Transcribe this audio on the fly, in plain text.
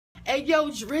Hey, yo,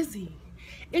 Drizzy,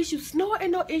 is you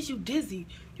snorting or is you dizzy?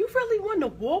 You really want to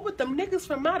war with them niggas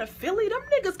from out of Philly? Them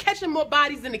niggas catching more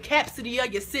bodies in the cap city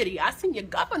of your city. I seen your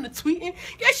governor tweeting.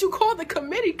 Guess you called the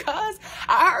committee, cuz.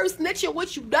 I heard snitching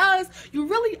what you does. You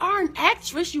really are an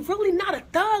actress. You really not a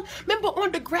thug. Remember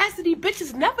on Degrassi,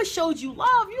 bitches never showed you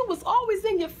love. You was always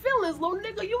in your feelings, little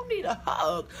nigga. You need a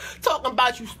hug. Talking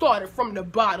about you started from the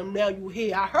bottom, now you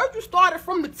here. I heard you started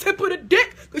from the tip of the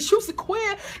dick, cause you's a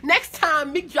queer. Next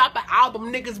time Meek drop an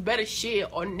album, niggas better share.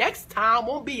 Or next time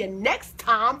won't be a next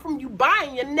time from you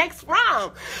buying your next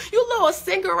rhyme. You little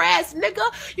singer ass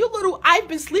nigga. You little I've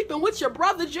been sleeping with your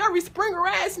brother Jerry Springer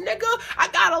ass nigga. I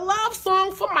got a love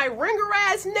song for my ringer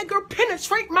ass nigga.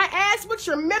 Penetrate my ass with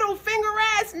your middle finger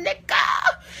ass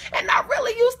nigga. And I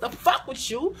really used to fuck with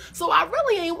you, so I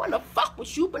really ain't wanna fuck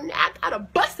with you, but now I gotta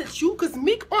bust at you cause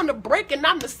Meek on the break and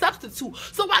I'm the substitute.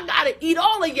 So I gotta eat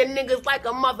all of your niggas like a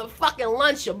motherfucking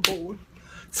Lunchable.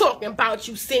 Talking about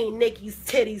you seen Nicki's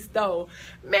titties though.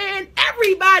 Man,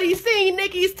 everybody seen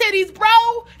Nicki's titties, bro.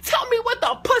 Tell me what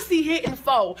the pussy hitting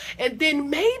for. And then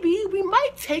maybe we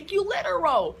might take you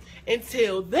literal.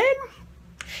 Until then,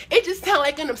 it just sound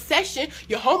like an obsession.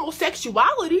 Your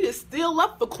homosexuality is still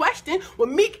up for question.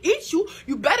 When Meek eats you,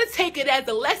 you better take it as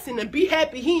a lesson and be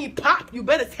happy he ain't pop. You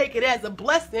better take it as a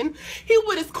blessing. He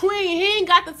with his queen, he ain't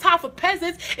got the time for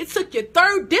peasants. It took your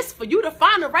third disc for you to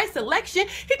find the right selection.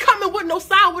 He coming with no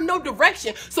sign, with no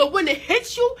direction. So when it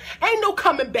hits you, ain't no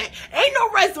coming back. Ain't no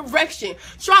resurrection.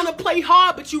 Trying to play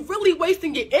hard, but you really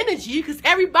wasting your energy because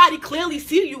everybody clearly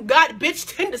see you got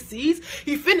bitch tendencies.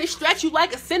 He finna stretch you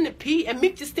like a centipede and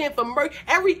Meek just stand for murder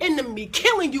every enemy,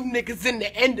 killing you niggas in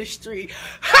the industry.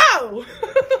 How?